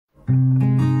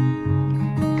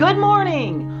Good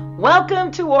morning!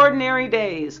 Welcome to Ordinary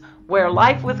Days, where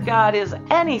life with God is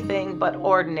anything but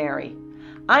ordinary.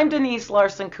 I'm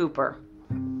Denise-Larson-Cooper.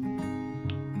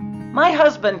 My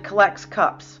husband collects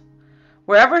cups.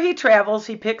 Wherever he travels,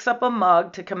 he picks up a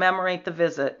mug to commemorate the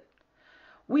visit.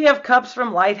 We have cups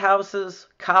from lighthouses,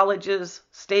 colleges,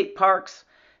 state parks,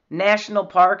 national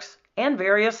parks, and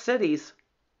various cities.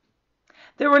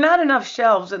 There were not enough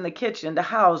shelves in the kitchen to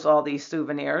house all these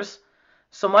souvenirs,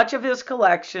 so much of his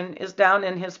collection is down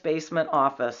in his basement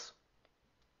office.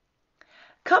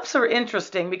 Cups are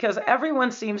interesting because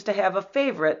everyone seems to have a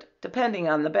favorite depending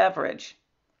on the beverage.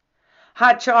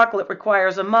 Hot chocolate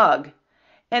requires a mug,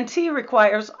 and tea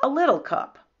requires a little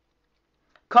cup.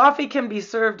 Coffee can be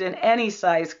served in any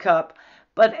size cup,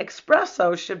 but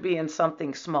espresso should be in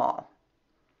something small.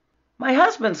 My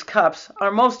husband's cups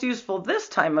are most useful this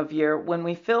time of year when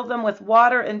we fill them with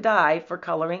water and dye for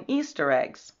coloring Easter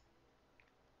eggs.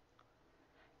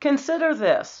 Consider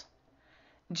this.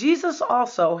 Jesus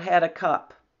also had a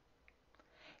cup.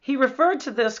 He referred to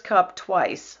this cup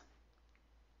twice.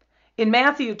 In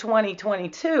Matthew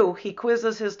 20:22, he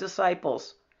quizzes his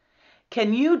disciples,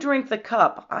 "Can you drink the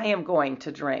cup I am going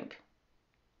to drink?"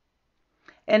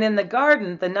 And in the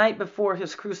garden, the night before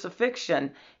his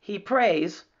crucifixion, he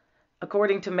prays,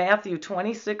 according to Matthew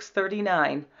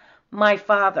 26:39, "My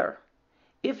Father,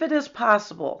 if it is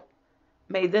possible,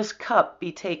 may this cup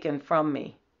be taken from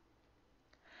me."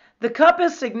 The cup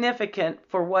is significant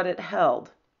for what it held.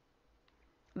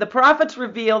 The prophets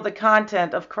reveal the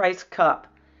content of Christ's cup.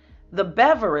 The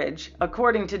beverage,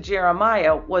 according to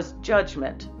Jeremiah, was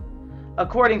judgment.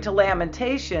 According to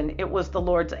Lamentation, it was the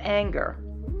Lord's anger.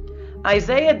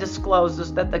 Isaiah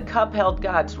discloses that the cup held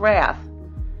God's wrath,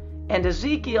 and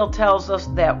Ezekiel tells us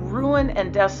that ruin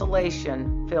and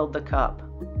desolation filled the cup.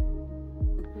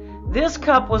 This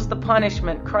cup was the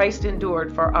punishment Christ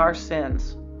endured for our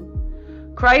sins.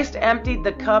 Christ emptied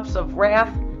the cups of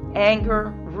wrath,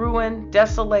 anger, ruin,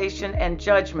 desolation, and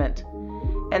judgment,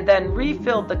 and then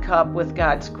refilled the cup with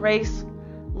God's grace,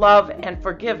 love, and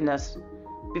forgiveness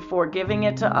before giving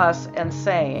it to us and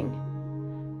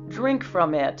saying, "Drink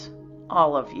from it,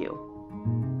 all of you."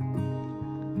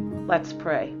 Let's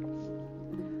pray.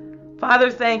 Father,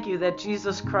 thank you that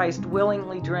Jesus Christ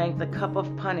willingly drank the cup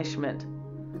of punishment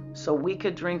so we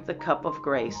could drink the cup of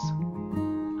grace.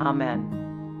 Amen.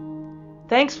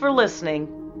 Thanks for listening.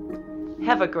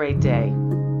 Have a great day.